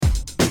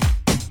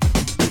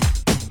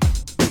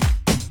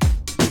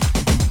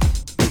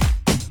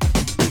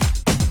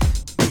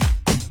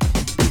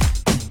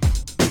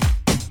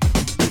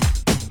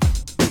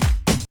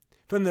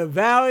From the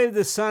Valley of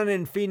the Sun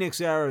in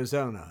Phoenix,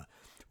 Arizona,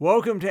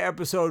 welcome to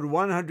episode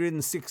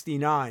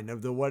 169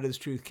 of the What is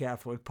Truth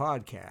Catholic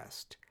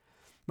podcast.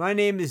 My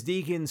name is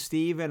Deacon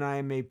Steve, and I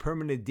am a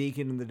permanent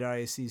deacon in the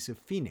Diocese of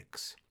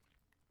Phoenix.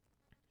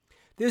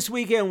 This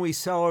weekend we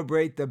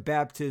celebrate the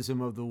baptism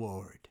of the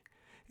Lord,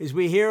 as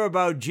we hear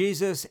about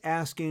Jesus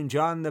asking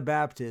John the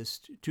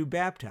Baptist to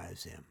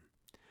baptize him.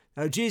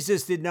 Now,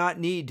 Jesus did not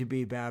need to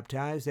be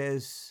baptized,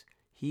 as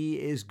he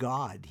is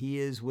God. He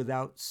is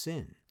without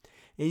sin.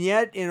 And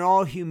yet, in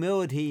all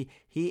humility,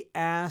 he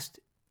asked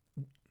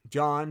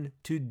John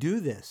to do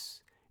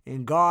this.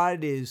 And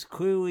God is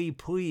clearly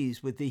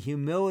pleased with the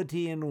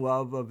humility and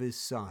love of his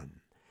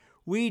Son.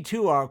 We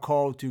too are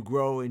called to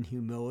grow in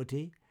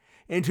humility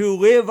and to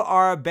live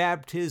our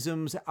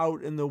baptisms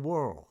out in the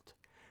world,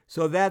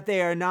 so that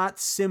they are not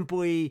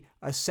simply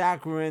a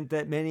sacrament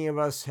that many of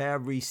us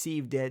have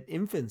received at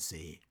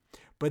infancy,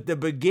 but the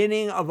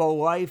beginning of a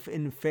life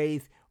in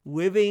faith,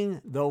 living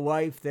the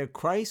life that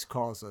Christ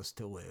calls us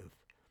to live,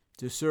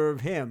 to serve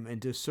him and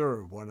to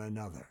serve one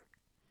another.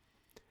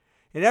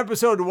 In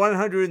episode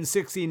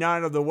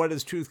 169 of the What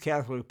is Truth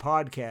Catholic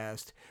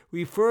podcast,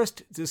 we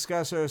first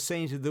discuss our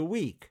saint of the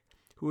week,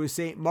 who is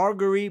Saint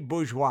Marguerite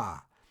Bourgeoys,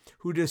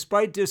 who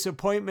despite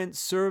disappointment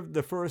served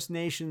the First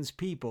Nations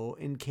people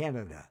in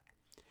Canada.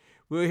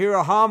 We'll hear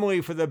a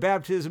homily for the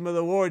baptism of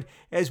the Lord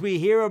as we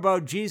hear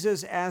about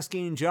Jesus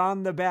asking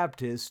John the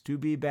Baptist to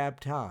be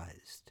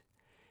baptized.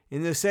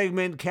 In the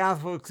segment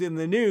Catholics in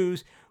the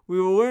News, we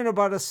will learn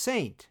about a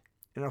saint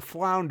in a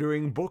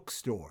floundering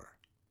bookstore.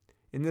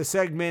 In the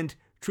segment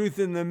Truth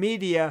in the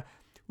Media,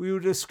 we will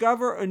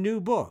discover a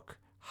new book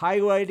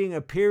highlighting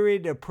a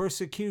period of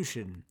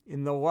persecution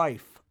in the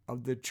life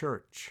of the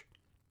Church.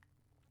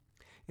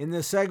 In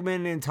the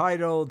segment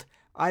entitled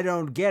I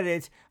Don't Get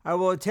It, I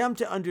will attempt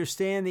to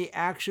understand the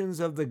actions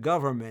of the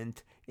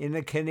government in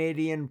a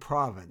Canadian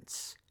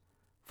province.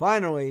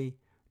 Finally,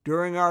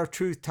 during our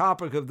truth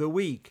topic of the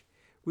week,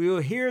 we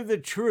will hear the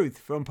truth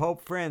from Pope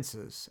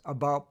Francis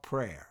about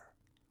prayer.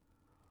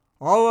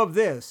 All of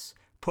this,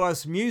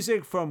 plus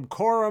music from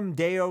Coram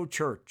Deo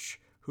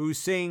Church, who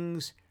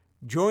sings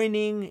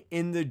Joining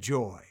in the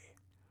Joy.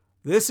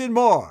 This and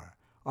more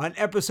on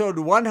episode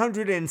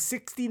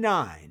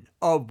 169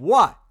 of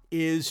What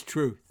is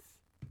Truth?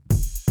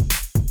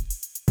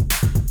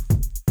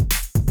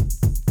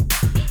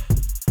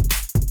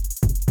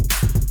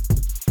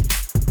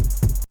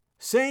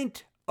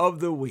 Saint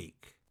of the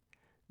Week.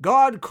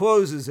 God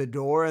closes a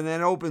door and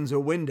then opens a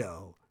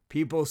window,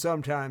 people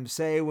sometimes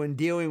say when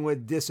dealing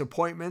with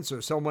disappointments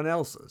or someone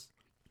else's.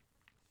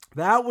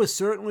 That was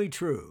certainly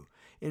true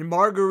in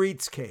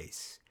Marguerite's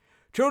case.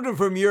 Children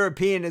from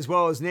European as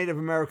well as Native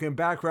American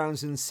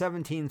backgrounds in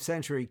 17th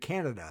century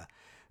Canada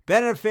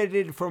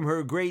benefited from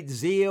her great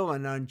zeal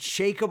and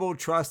unshakable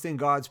trust in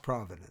God's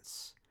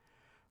providence.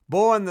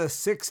 Born the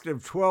sixth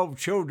of 12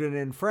 children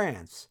in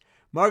France,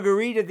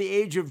 Marguerite at the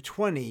age of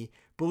 20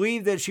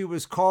 believed that she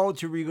was called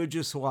to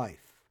religious life.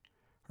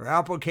 Her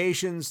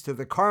applications to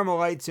the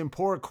Carmelites in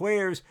Port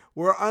Clares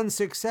were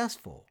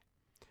unsuccessful.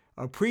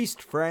 A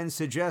priest friend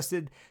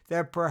suggested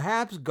that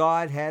perhaps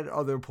God had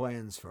other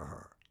plans for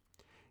her.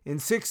 In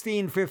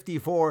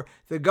 1654,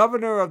 the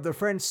governor of the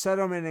French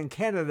settlement in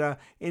Canada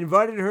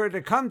invited her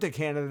to come to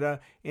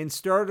Canada and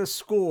start a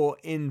school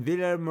in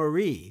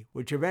Ville-Marie,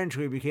 which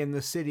eventually became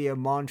the city of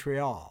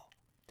Montreal.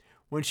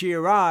 When she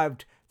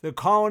arrived, the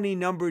colony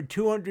numbered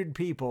 200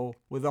 people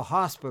with a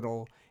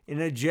hospital and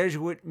a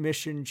Jesuit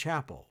mission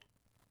chapel.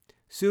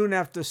 Soon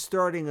after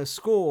starting a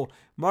school,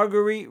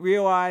 Marguerite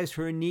realized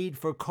her need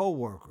for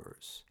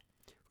co-workers.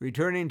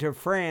 Returning to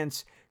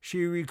France,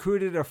 she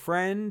recruited a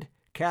friend,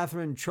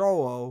 Catherine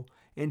Trollo,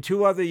 and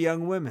 2 other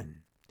young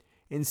women.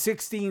 In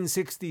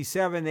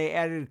 1667, they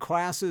added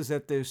classes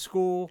at their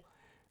school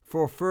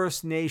for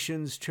First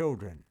Nations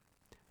children.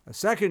 A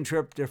second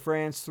trip to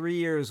France 3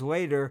 years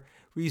later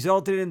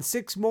resulted in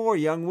 6 more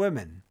young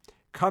women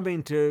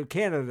coming to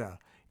Canada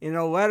in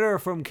a letter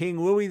from King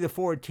Louis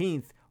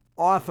XIV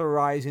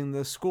authorizing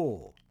the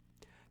school.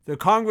 The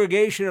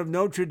Congregation of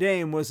Notre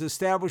Dame was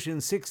established in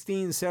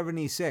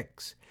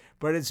 1676,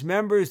 but its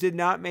members did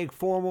not make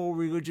formal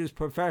religious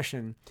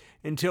profession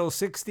until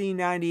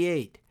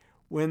 1698,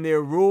 when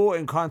their rule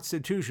and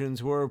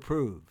constitutions were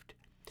approved.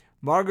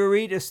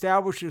 Marguerite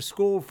established a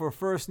school for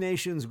First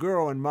Nations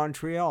girls in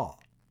Montreal.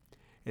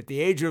 At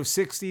the age of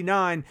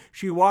 69,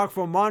 she walked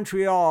from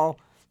Montreal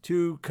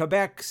to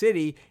Quebec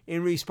City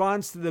in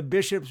response to the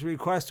bishop's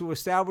request to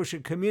establish a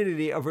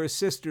community of her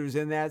sisters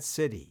in that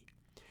city.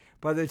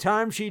 By the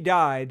time she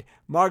died,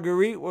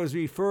 Marguerite was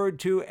referred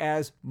to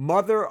as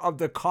Mother of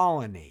the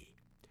Colony.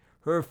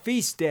 Her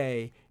feast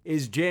day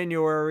is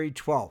January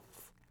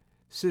 12th.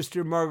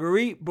 Sister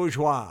Marguerite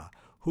Bourgeoys,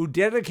 who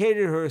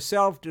dedicated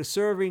herself to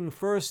serving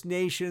First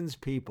Nations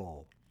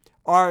people,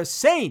 our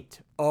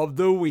Saint of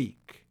the Week.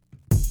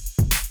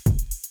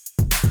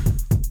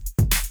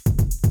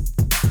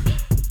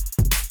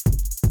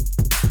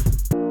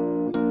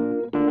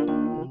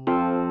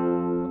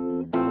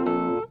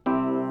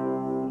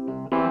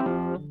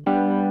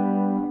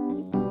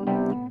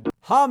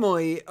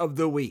 Homily of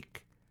the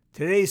Week.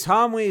 Today's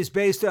homily is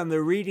based on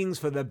the readings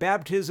for the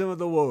baptism of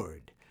the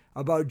Lord,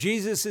 about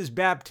Jesus'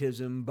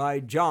 baptism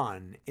by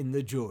John in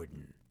the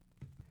Jordan.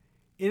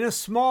 In a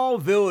small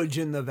village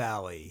in the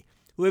valley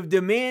lived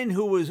a man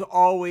who was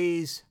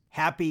always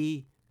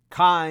happy,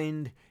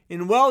 kind,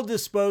 and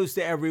well-disposed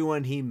to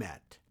everyone he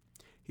met.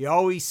 He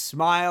always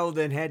smiled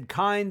and had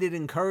kind and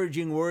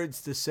encouraging words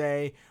to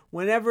say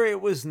whenever it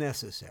was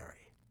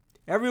necessary.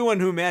 Everyone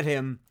who met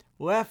him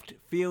left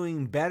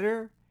feeling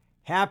better,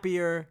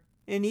 happier,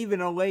 and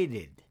even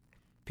elated.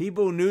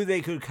 People knew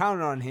they could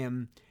count on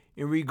him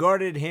and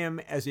regarded him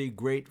as a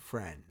great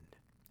friend.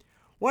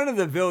 One of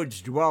the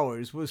village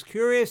dwellers was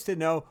curious to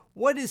know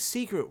what his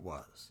secret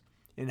was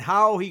and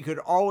how he could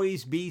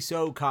always be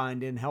so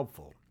kind and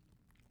helpful.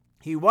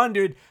 He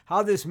wondered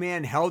how this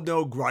man held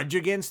no grudge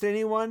against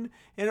anyone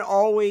and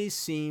always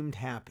seemed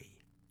happy.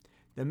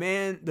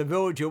 The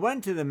villager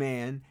went to the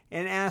man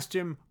and asked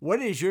him,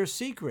 "What is your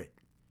secret?"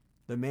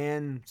 The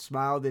man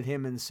smiled at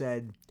him and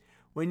said,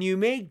 "When you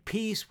make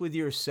peace with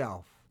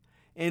yourself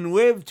and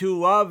live to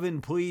love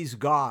and please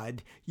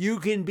God, you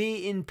can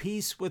be in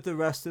peace with the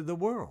rest of the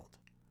world."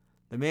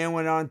 The man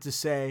went on to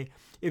say,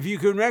 "If you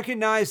can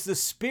recognize the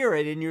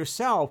Spirit in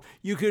yourself,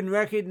 you can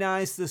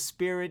recognize the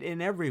Spirit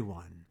in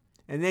everyone.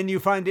 And then you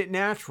find it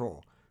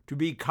natural to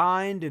be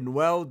kind and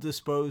well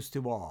disposed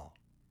to all."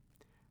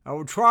 "I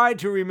will try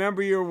to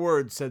remember your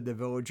words," said the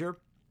villager.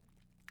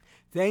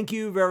 "Thank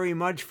you very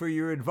much for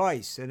your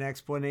advice and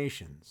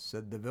explanations,"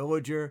 said the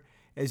villager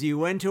as he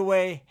went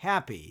away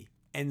happy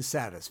and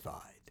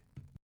satisfied.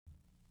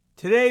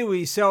 Today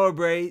we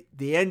celebrate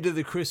the end of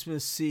the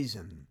Christmas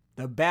season,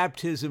 the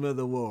baptism of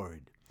the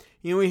Lord.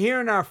 And we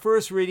hear in our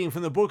first reading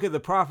from the book of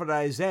the prophet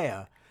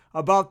Isaiah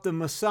about the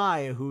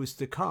Messiah who is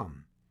to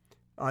come.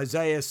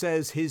 Isaiah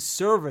says, "His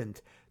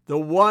servant, the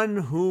one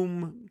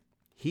whom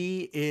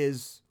he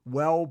is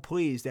well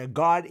pleased," that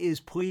God is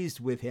pleased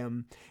with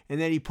him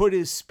and that he put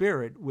his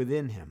Spirit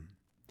within him.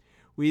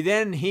 We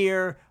then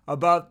hear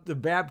about the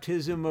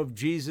baptism of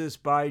Jesus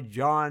by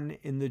John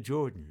in the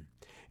Jordan.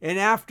 And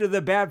after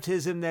the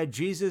baptism that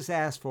Jesus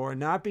asked for,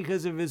 not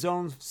because of his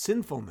own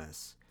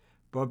sinfulness,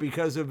 but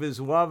because of his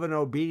love and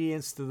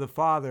obedience to the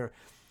Father,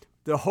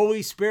 the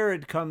Holy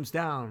Spirit comes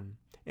down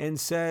and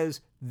says,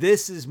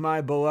 "This is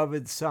my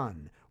beloved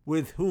Son,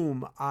 with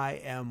whom I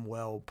am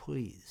well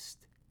pleased."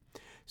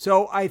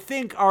 So I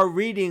think our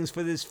readings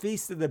for this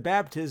feast of the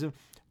baptism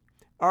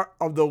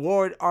of the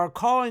Lord are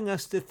calling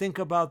us to think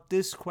about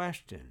this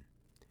question.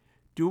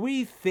 Do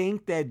we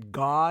think that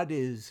God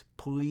is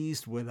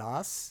pleased with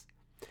us?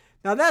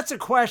 Now that's a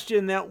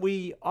question that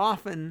we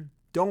often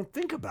don't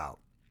think about.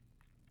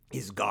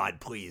 Is God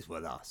pleased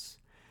with us?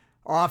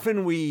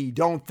 Often we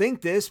don't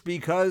think this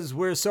because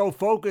we're so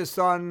focused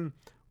on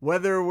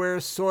whether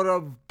we're sort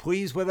of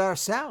pleased with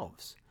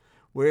ourselves.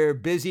 We're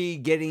busy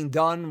getting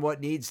done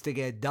what needs to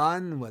get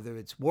done, whether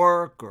it's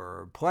work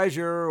or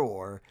pleasure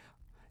or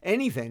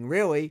anything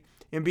really.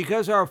 And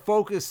because our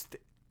focus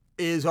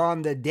is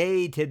on the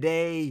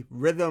day-to-day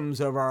rhythms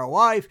of our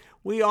life,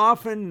 we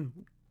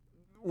often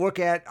look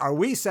at, are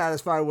we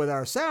satisfied with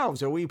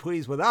ourselves? Are we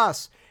pleased with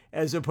us?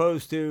 As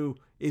opposed to,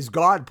 is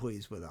God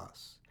pleased with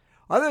us?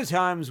 Other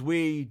times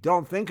we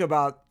don't think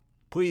about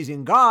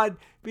pleasing God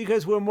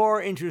because we're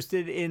more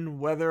interested in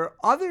whether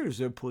others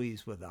are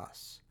pleased with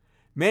us.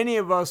 Many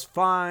of us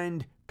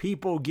find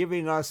people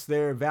giving us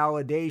their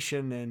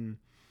validation and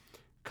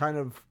kind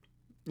of,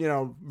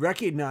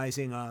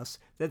 recognizing us,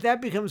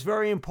 that becomes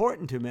very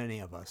important to many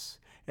of us,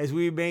 as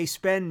we may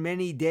spend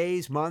many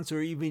days, months,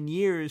 or even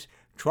years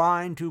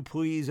trying to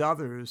please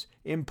others,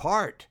 in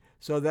part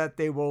so that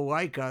they will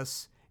like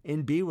us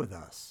and be with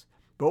us.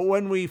 But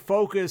when we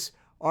focus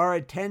our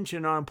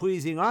attention on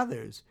pleasing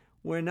others,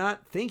 we're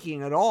not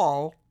thinking at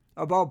all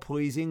about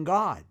pleasing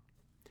God.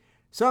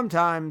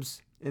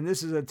 Sometimes, and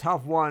this is a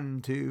tough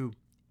one to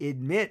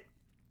admit,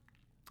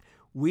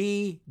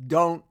 we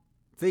don't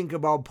think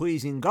about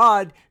pleasing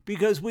God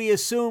because we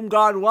assume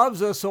God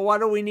loves us, so why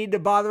do we need to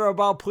bother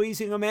about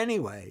pleasing him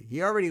anyway?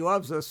 He already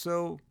loves us,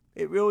 so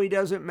it really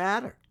doesn't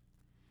matter.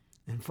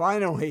 And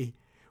finally,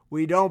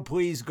 we don't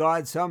please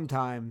God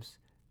sometimes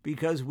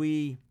because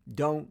we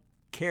don't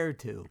care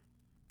to.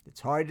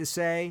 It's hard to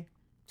say,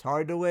 it's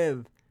hard to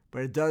live,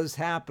 but it does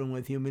happen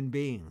with human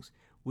beings.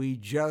 We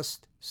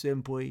just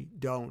simply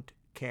don't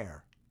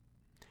care.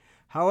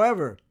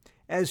 However,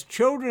 as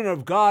children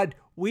of God,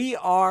 we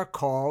are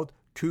called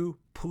to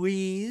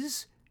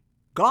please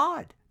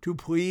God, to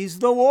please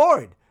the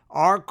Lord,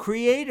 our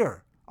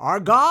Creator, our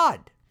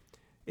God.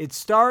 It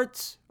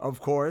starts, of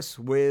course,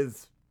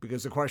 with,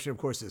 because the question, of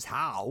course, is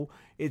how,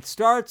 it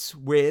starts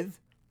with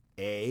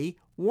a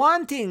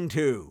wanting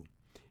to.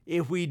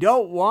 If we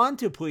don't want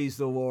to please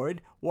the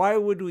Lord, why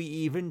would we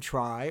even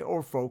try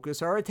or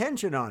focus our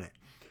attention on it?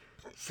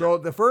 So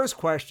the first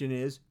question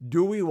is,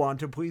 do we want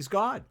to please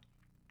God?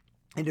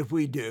 And if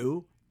we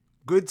do,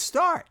 good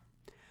start.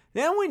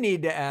 Then we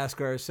need to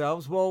ask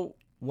ourselves, well,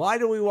 why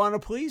do we want to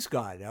please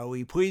God? Are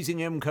we pleasing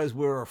him because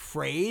we're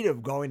afraid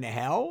of going to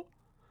hell?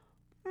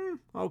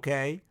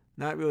 Okay,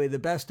 not really the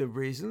best of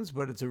reasons,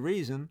 but it's a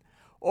reason?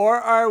 Or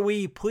are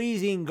we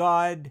pleasing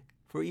God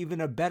for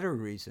even a better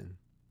reason?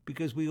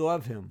 Because we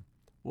love him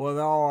with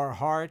all our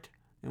heart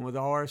and with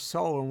all our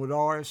soul and with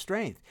all our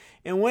strength.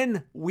 And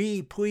when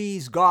we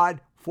please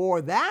God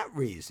for that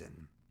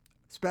reason,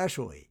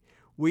 especially,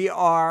 we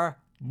are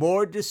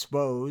more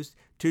disposed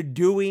to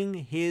doing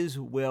his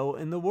will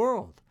in the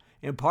world.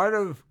 And part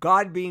of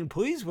God being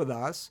pleased with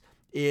us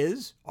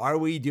is, are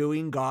we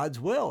doing God's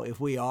will? If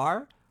we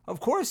are, of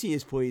course he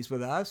is pleased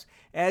with us,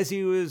 as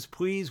he was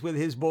pleased with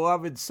his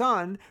beloved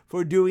Son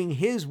for doing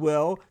his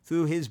will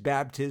through his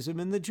baptism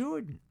in the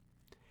Jordan.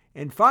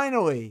 And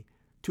finally,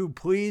 to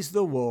please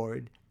the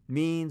Lord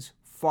means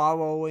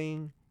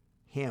following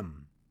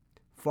him,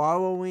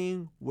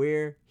 following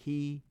where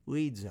he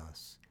leads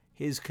us,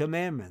 his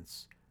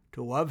commandments,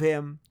 to love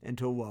him and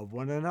to love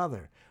one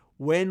another.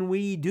 When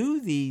we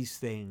do these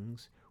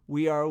things,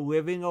 we are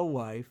living a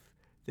life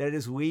that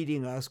is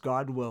leading us,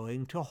 God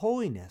willing, to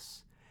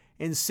holiness.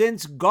 And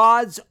since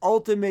God's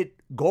ultimate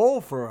goal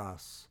for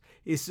us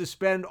is to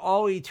spend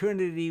all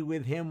eternity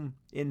with him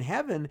in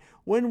heaven,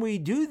 when we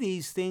do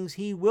these things,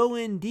 he will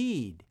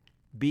indeed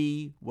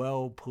be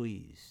well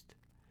pleased.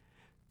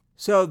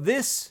 So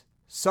this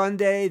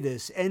Sunday,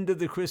 this end of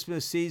the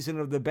Christmas season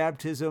of the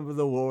baptism of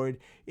the Lord,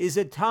 is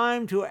a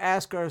time to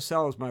ask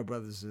ourselves, my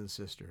brothers and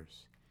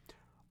sisters,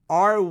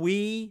 are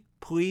we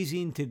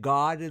pleasing to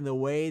God in the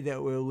way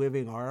that we're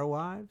living our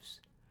lives?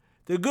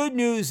 The good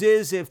news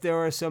is, if there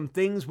are some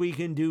things we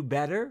can do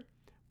better,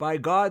 by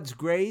God's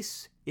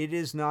grace, it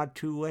is not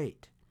too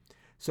late.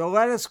 So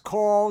let us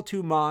call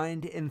to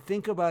mind and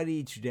think about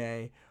each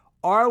day,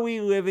 are we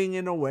living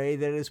in a way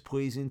that is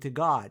pleasing to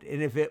God?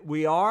 And if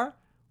we are,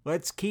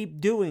 let's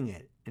keep doing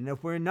it. And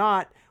if we're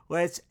not,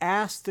 let's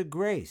ask the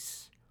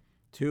grace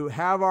to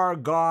have our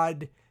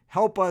God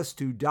help us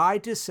to die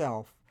to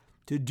self,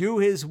 to do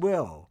his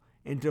will,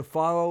 and to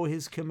follow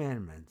his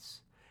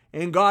commandments.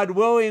 And God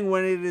willing,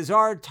 when it is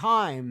our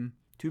time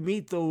to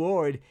meet the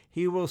Lord,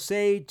 he will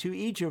say to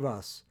each of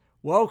us,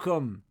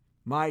 welcome,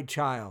 my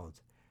child,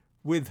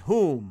 with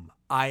whom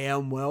I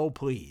am well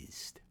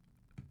pleased.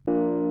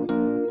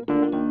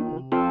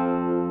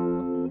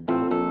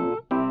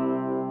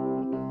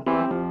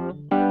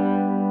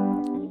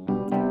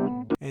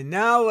 And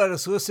now let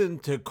us listen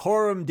to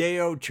Coram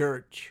Deo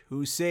Church,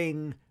 who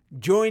sing,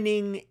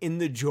 Joining in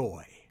the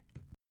Joy.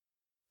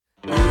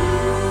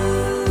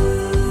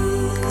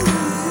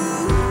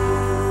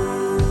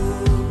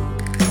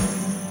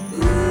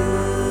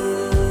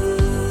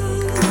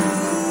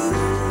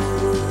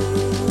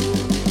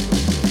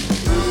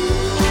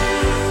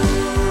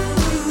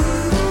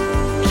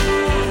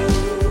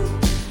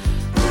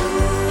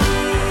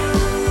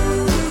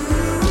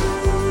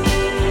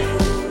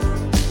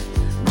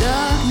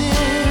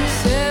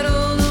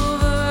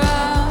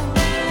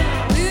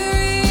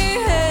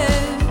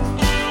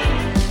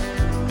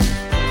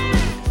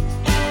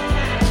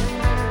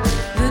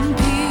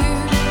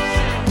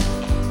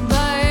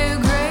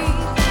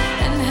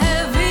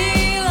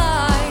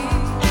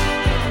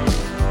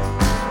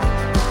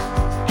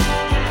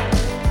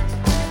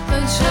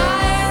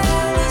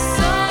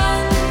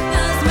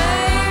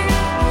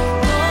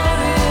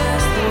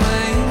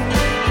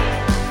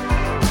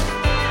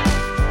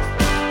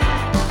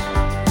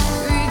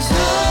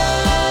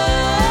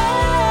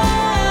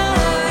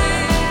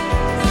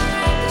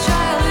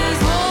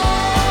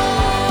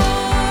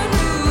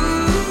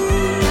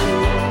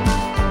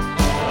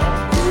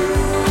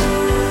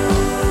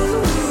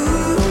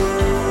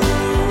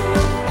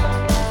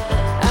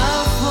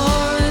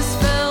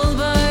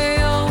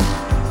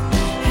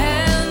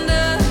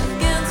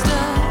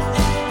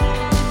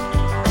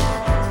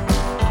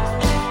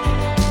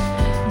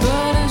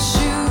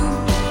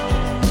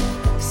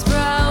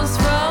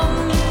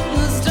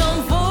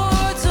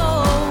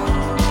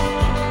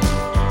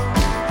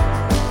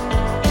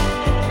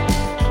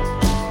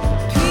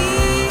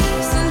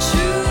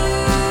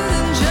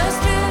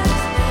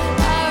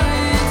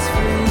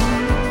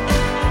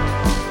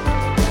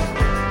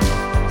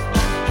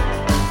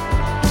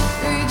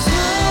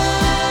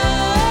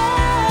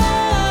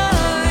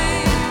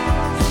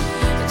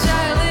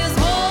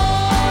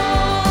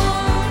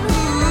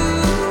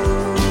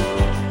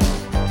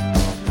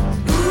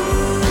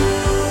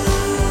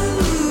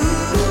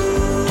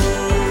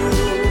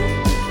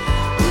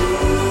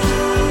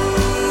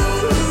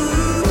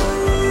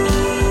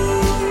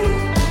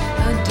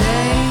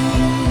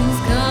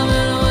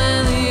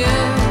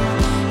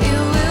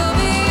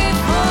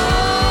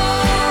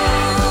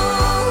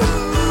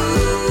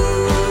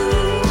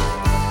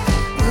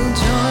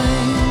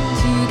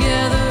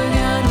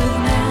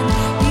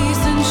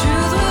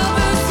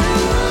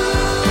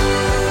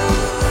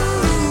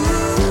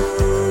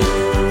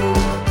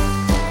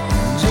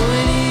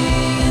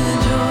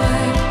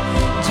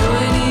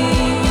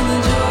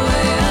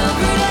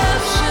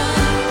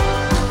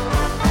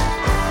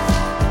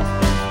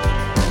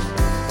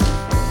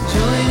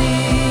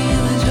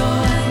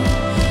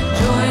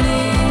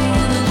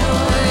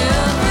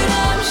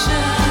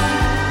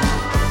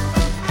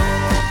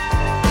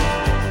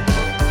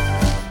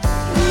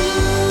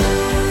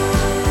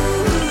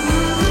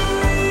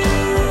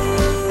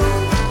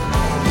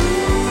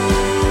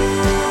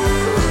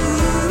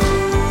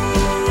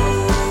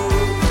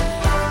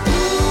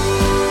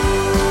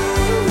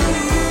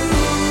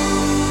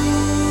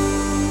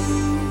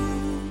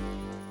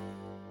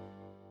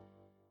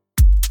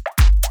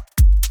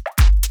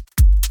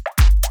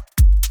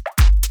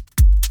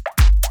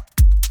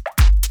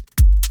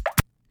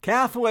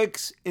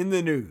 Catholics in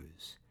the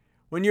news.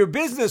 When your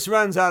business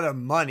runs out of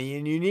money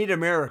and you need a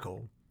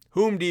miracle,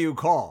 whom do you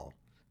call?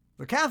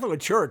 The Catholic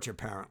Church,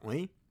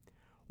 apparently.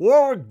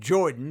 Warwick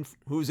Jordan,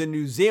 who's a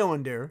New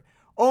Zealander,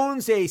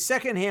 owns a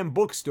secondhand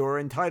bookstore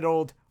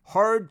entitled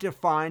Hard to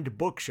Find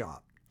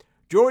Bookshop.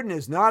 Jordan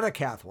is not a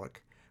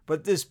Catholic,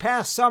 but this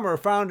past summer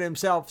found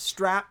himself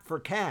strapped for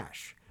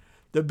cash.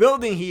 The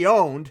building he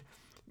owned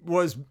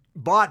was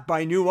bought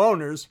by new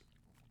owners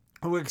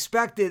who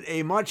expected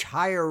a much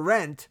higher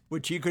rent,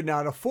 which he could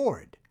not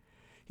afford.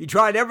 He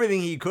tried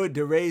everything he could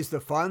to raise the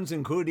funds,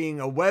 including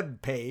a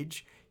web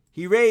page.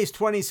 He raised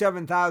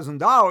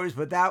 $27,000,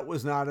 but that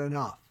was not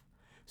enough.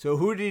 So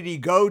who did he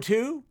go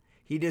to?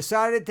 He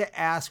decided to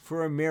ask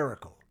for a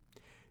miracle.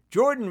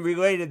 Jordan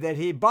related that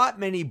he bought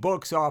many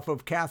books off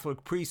of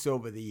Catholic priests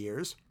over the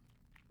years,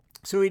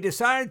 so he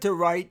decided to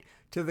write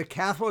to the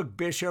Catholic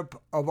Bishop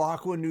of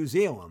Auckland, New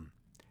Zealand,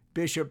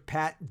 Bishop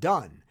Pat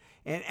Dunn,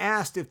 and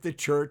asked if the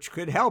church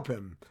could help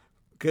him,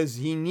 because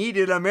he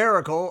needed a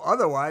miracle,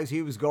 otherwise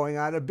he was going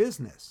out of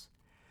business.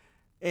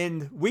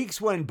 And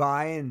weeks went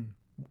by, and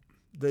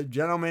the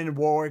gentleman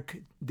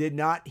Warwick did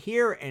not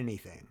hear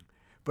anything.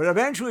 But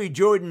eventually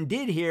Jordan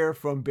did hear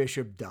from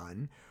Bishop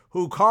Dunn,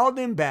 who called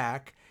him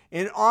back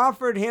and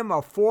offered him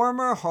a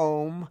former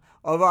home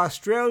of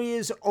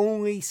Australia's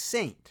only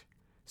saint,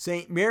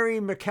 St. Mary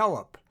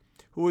MacKillop,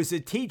 who was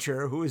a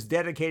teacher who was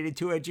dedicated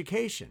to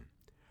education.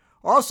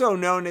 Also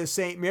known as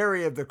St.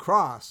 Mary of the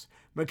Cross,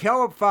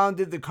 MacKillop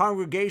founded the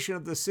Congregation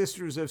of the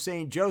Sisters of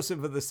St.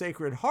 Joseph of the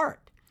Sacred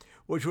Heart,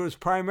 which was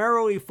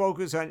primarily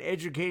focused on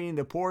educating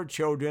the poor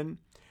children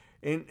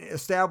in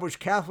established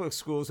Catholic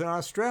schools in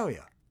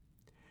Australia.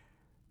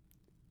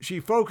 She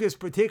focused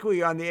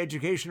particularly on the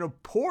education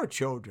of poor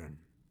children.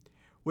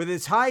 With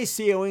its high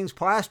ceilings,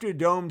 plastered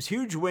domes,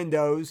 huge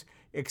windows,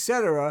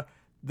 etc.,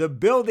 the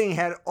building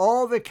had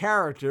all the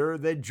character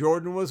that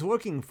Jordan was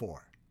looking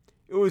for.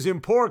 It was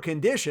in poor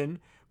condition,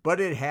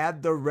 but it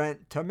had the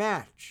rent to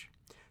match.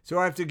 So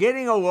after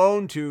getting a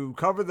loan to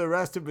cover the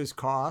rest of his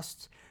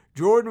costs,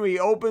 Jordan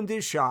reopened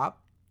his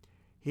shop.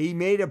 He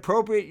made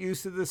appropriate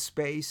use of the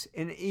space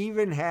and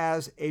even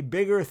has a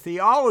bigger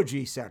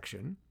theology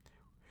section,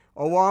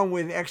 along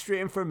with extra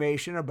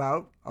information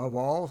about, of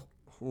all,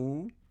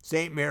 who?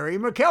 St. Mary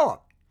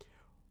MacKillop.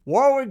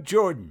 Warwick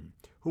Jordan,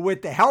 who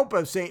with the help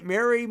of St.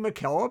 Mary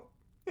MacKillop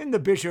and the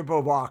Bishop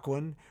of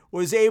Auckland,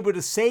 was able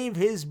to save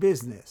his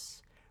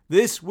business.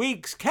 This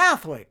week's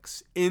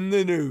Catholics in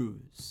the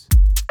News.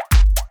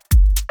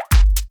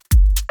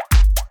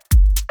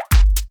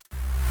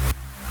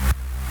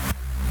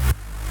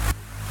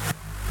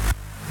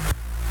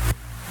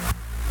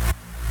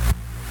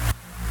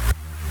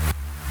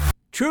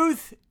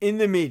 Truth in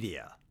the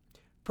media.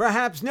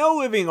 Perhaps no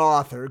living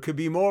author could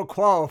be more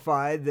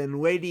qualified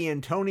than Lady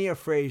Antonia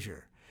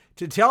Fraser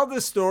to tell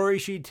the story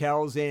she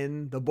tells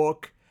in the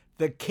book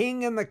The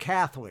King and the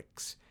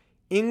Catholics,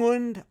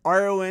 England,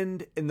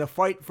 Ireland, and the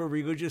Fight for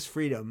Religious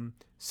Freedom,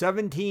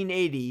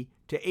 1780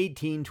 to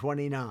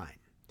 1829.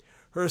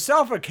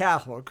 Herself a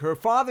Catholic, her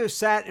father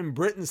sat in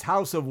Britain's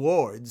House of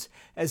Lords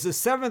as the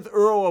 7th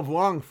Earl of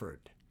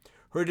Longford.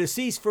 Her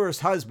deceased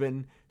first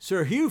husband,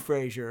 Sir Hugh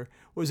Fraser,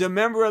 was a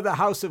member of the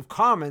House of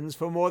Commons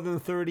for more than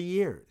 30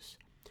 years.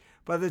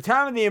 By the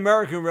time of the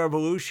American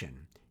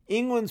Revolution,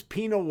 England's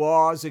penal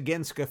laws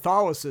against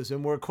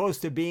Catholicism were close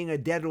to being a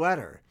dead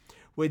letter,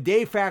 with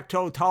de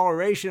facto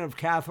toleration of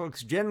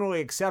Catholics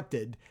generally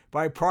accepted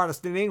by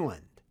Protestant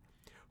England.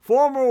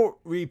 Formal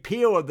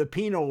repeal of the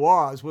penal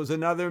laws was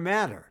another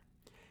matter.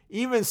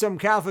 Even some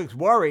Catholics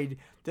worried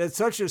that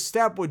such a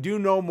step would do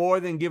no more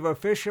than give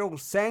official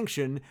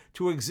sanction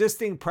to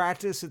existing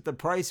practice at the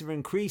price of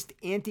increased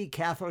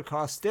anti-Catholic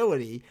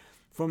hostility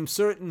from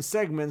certain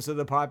segments of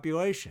the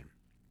population.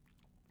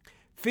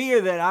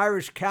 Fear that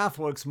Irish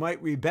Catholics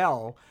might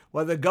rebel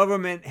while the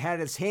government had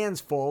its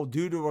hands full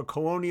due to a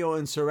colonial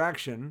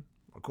insurrection,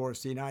 of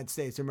course the United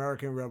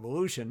States-American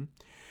Revolution,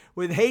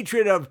 with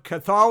hatred of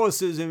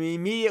Catholicism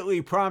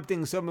immediately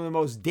prompting some of the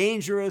most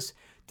dangerous,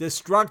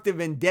 destructive,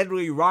 and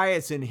deadly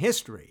riots in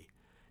history.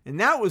 And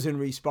that was in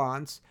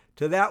response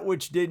to that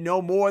which did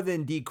no more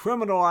than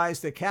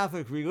decriminalize the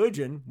Catholic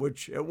religion,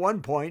 which at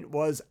one point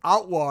was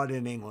outlawed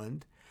in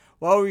England,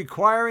 while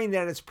requiring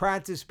that its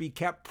practice be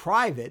kept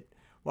private,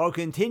 while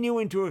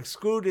continuing to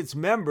exclude its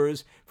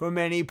members from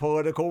any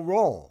political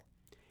role.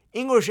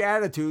 English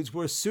attitudes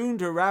were soon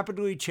to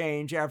rapidly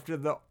change after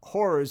the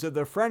horrors of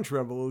the French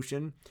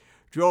Revolution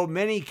drove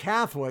many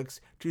Catholics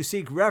to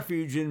seek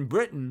refuge in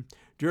Britain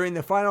during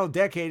the final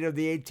decade of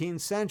the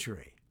 18th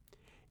century.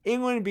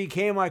 England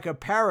became like a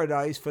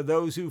paradise for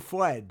those who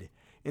fled,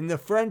 and the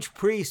French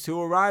priests who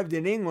arrived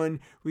in England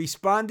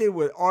responded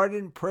with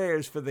ardent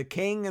prayers for the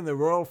king and the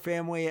royal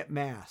family at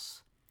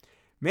Mass.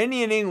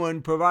 Many in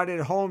England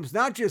provided homes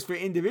not just for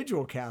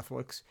individual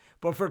Catholics,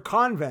 but for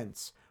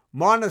convents,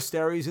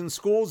 monasteries, and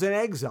schools in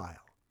exile.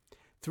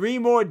 3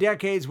 more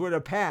decades were to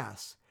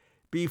pass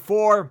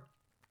before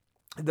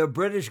the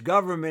British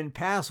government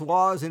passed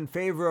laws in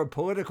favor of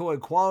political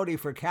equality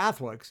for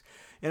Catholics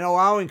and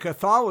allowing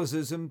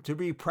Catholicism to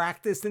be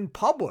practiced in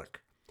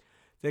public.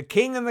 The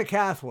King and the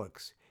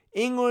Catholics,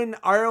 England,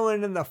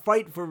 Ireland, and the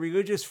Fight for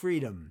Religious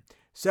Freedom,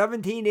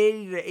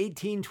 1780 to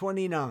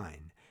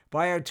 1829,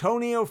 by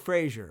Antonio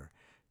Fraser,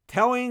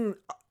 telling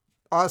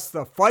us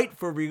the fight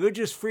for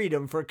religious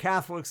freedom for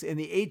Catholics in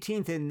the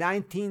 18th and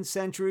 19th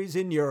centuries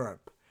in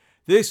Europe.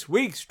 This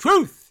week's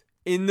Truth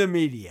in the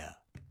Media.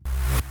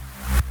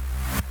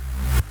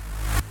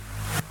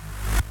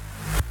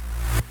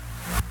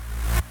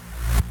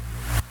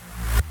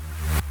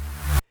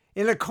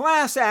 In a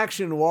class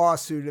action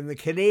lawsuit in the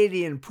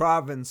Canadian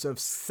province of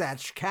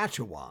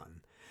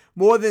Saskatchewan,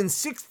 more than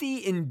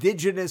 60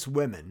 Indigenous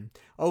women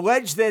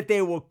alleged that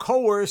they were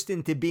coerced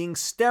into being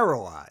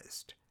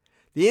sterilized.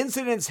 The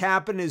incidents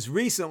happened as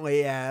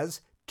recently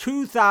as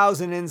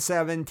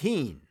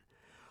 2017.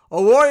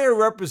 A lawyer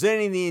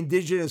representing the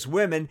Indigenous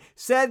women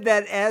said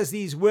that as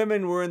these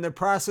women were in the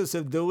process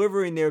of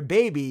delivering their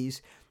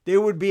babies, they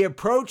would be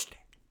approached,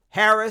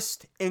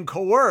 harassed, and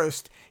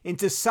coerced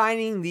into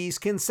signing these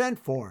consent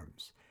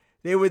forms.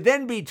 They would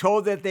then be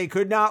told that they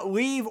could not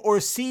leave or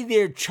see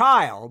their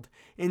child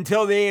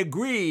until they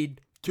agreed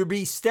to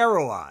be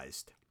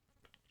sterilized.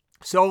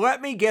 So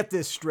let me get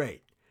this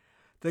straight.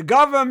 The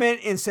government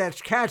in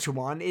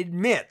Saskatchewan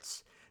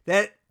admits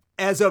that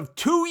as of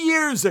 2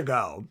 years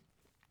ago,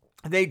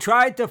 they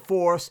tried to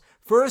force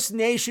First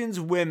Nations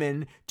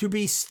women to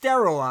be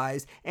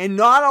sterilized and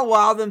not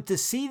allow them to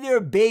see their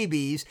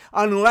babies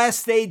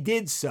unless they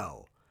did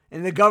so.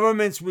 And the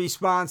government's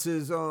response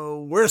is,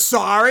 we're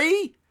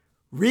sorry?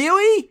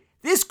 Really?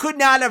 This could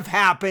not have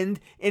happened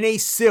in a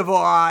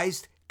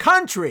civilized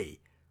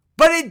country.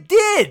 But it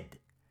did.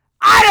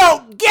 I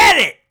don't get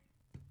it.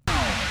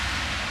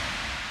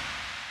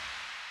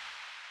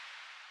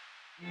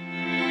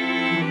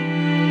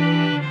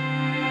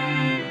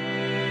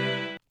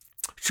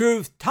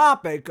 Truth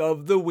topic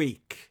of the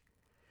week.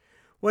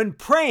 When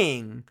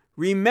praying,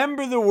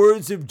 remember the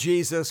words of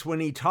Jesus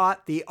when he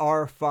taught the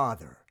Our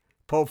Father.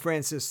 Pope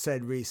Francis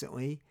said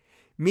recently,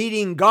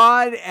 meeting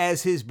God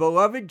as his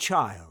beloved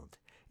child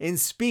and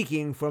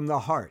speaking from the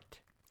heart.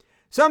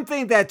 Some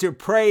think that to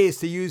pray is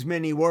to use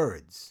many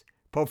words.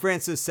 Pope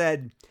Francis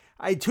said,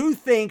 I too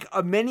think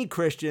of many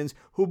Christians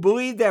who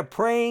believe that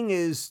praying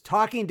is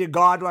talking to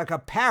God like a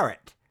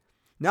parrot,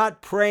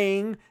 not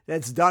praying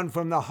that's done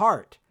from the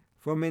heart,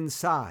 from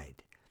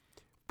inside.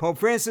 Pope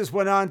Francis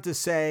went on to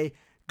say,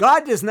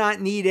 God does not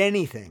need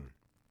anything.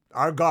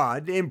 Our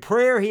God, in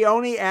prayer, he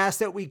only asks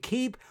that we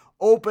keep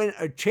open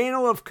a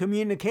channel of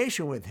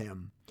communication with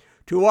him,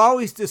 to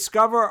always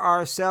discover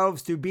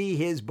ourselves to be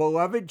his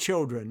beloved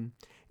children,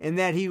 and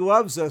that he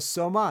loves us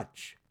so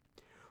much.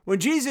 When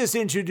Jesus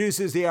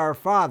introduces the Our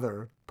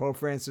Father, Pope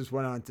Francis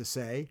went on to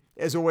say,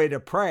 as a way to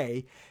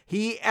pray,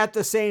 he at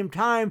the same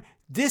time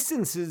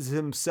distances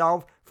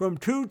himself from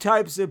two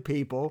types of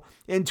people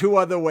and two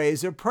other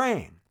ways of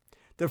praying.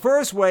 The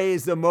first way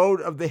is the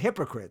mode of the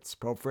hypocrites,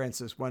 Pope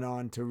Francis went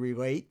on to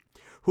relate,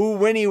 who,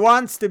 when he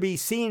wants to be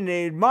seen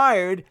and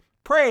admired,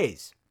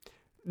 prays,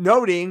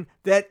 noting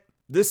that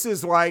this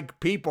is like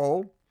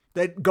people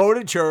that go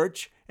to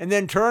church and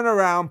then turn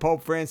around,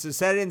 Pope Francis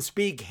said, and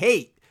speak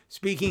hate,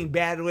 speaking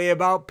badly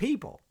about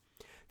people.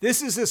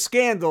 This is a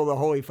scandal, the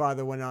Holy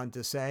Father went on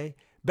to say.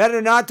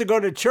 Better not to go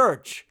to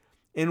church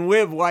and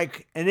live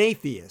like an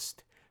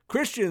atheist.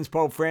 Christians,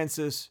 Pope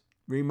Francis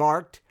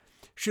remarked,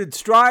 should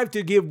strive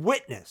to give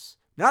witness,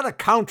 not a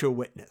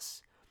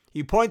counter-witness.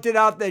 He pointed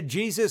out that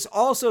Jesus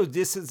also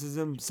distances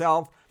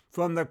himself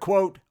from the,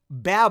 quote,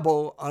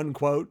 babble,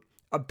 unquote,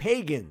 of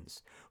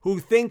pagans who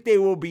think they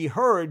will be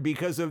heard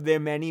because of their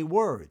many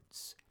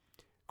words.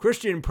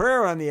 Christian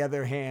prayer, on the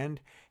other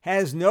hand,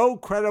 has no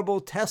credible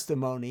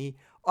testimony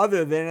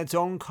other than its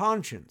own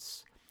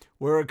conscience,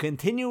 where a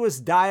continuous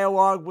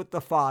dialogue with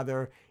the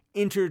Father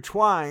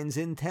intertwines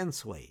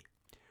intensely.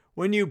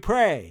 When you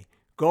pray,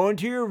 go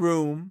into your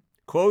room,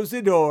 close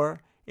the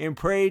door, and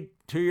pray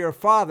to your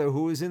Father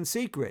who is in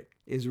secret,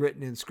 is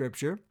written in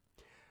Scripture.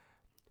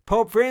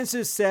 Pope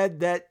Francis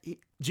said that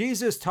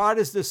Jesus taught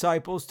his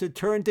disciples to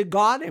turn to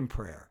God in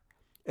prayer,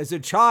 as a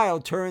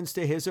child turns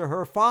to his or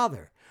her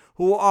father,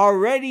 who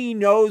already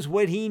knows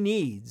what he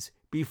needs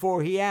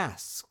before he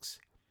asks.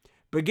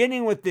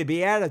 Beginning with the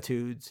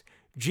Beatitudes,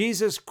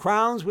 Jesus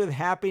crowns with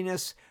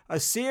happiness a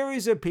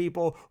series of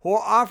people who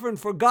are often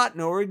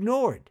forgotten or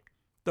ignored: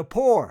 the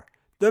poor,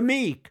 the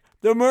meek,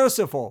 the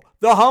merciful,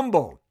 the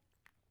humble.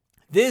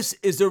 This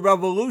is the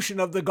revolution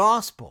of the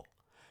gospel.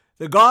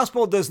 The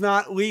gospel does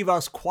not leave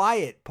us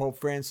quiet, Pope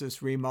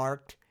Francis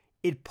remarked.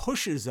 It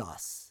pushes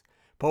us.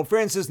 Pope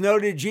Francis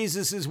noted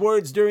Jesus'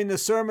 words during the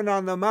Sermon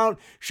on the Mount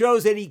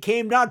shows that he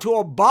came not to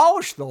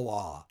abolish the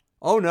law,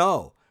 oh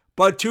no,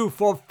 but to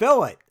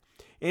fulfill it,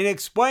 and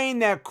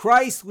explained that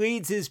Christ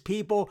leads his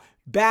people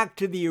back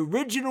to the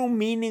original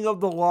meaning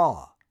of the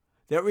law,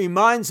 that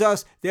reminds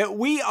us that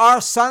we are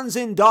sons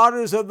and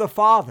daughters of the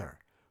Father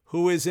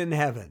who is in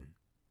heaven.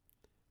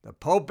 The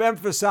Pope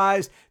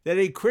emphasized that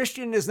a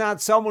Christian is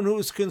not someone who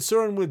is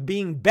concerned with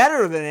being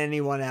better than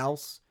anyone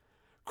else.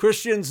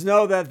 Christians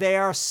know that they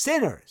are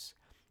sinners,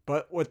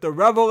 but with the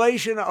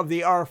revelation of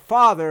the Our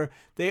Father,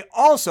 they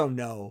also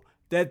know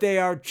that they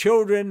are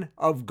children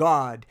of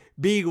God,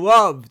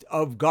 beloved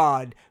of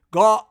God,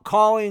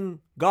 calling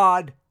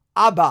God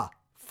Abba,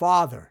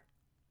 Father.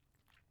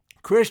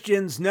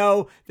 Christians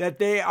know that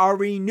they are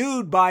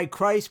renewed by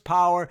Christ's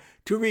power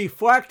to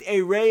reflect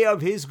a ray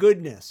of his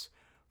goodness.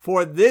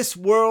 For this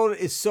world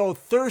is so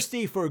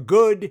thirsty for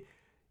good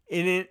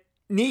in it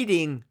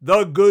needing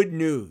the good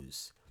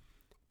news.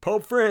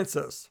 Pope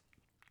Francis,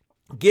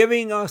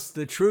 giving us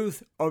the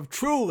truth of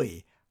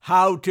truly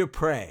how to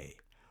pray.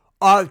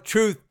 Our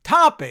truth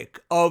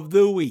topic of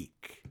the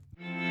week.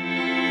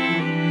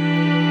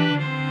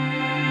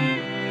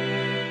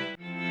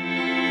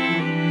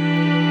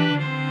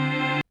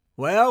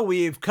 Well,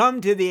 we've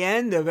come to the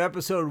end of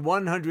episode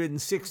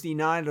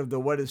 169 of the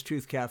What is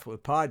Truth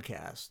Catholic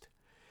podcast.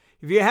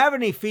 If you have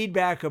any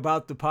feedback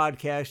about the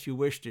podcast you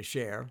wish to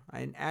share,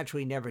 I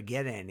actually never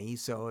get any,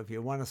 so if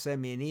you want to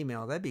send me an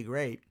email, that'd be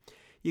great.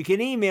 You can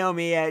email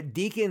me at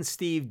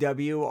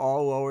deaconstevew,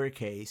 all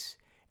lowercase,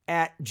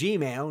 at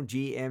gmail.com.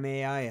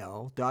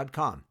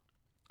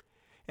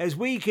 As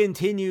we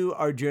continue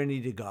our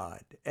journey to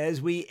God,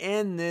 as we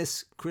end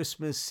this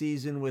Christmas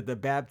season with the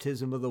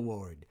baptism of the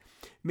Lord,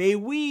 may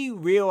we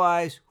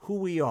realize who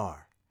we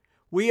are.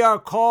 We are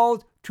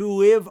called to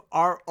live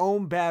our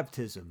own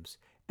baptisms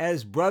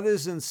as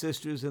brothers and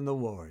sisters in the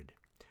Lord.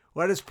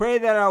 Let us pray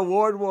that our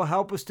Lord will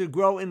help us to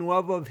grow in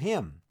love of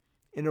him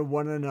and of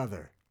one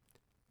another.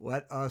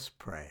 Let us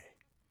pray.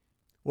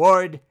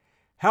 Lord,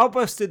 help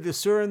us to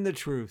discern the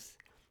truth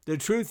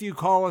you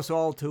call us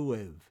all to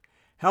live.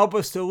 Help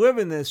us to live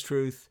in this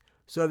truth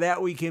so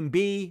that we can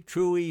be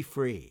truly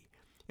free.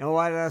 And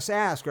let us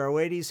ask Our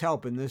Lady's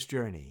help in this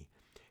journey.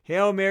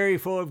 Hail Mary,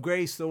 full of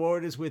grace, the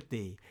Lord is with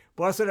thee.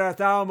 Blessed art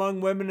thou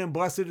among women, and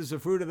blessed is the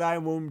fruit of thy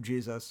womb,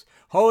 Jesus.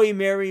 Holy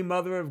Mary,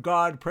 Mother of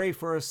God, pray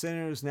for us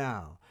sinners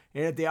now,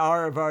 and at the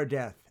hour of our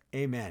death.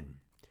 Amen.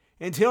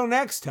 Until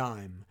next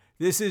time,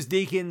 this is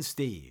Deacon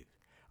Steve.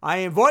 I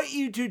invite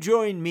you to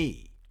join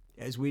me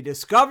as we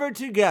discover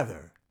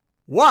together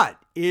what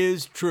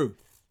is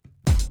truth.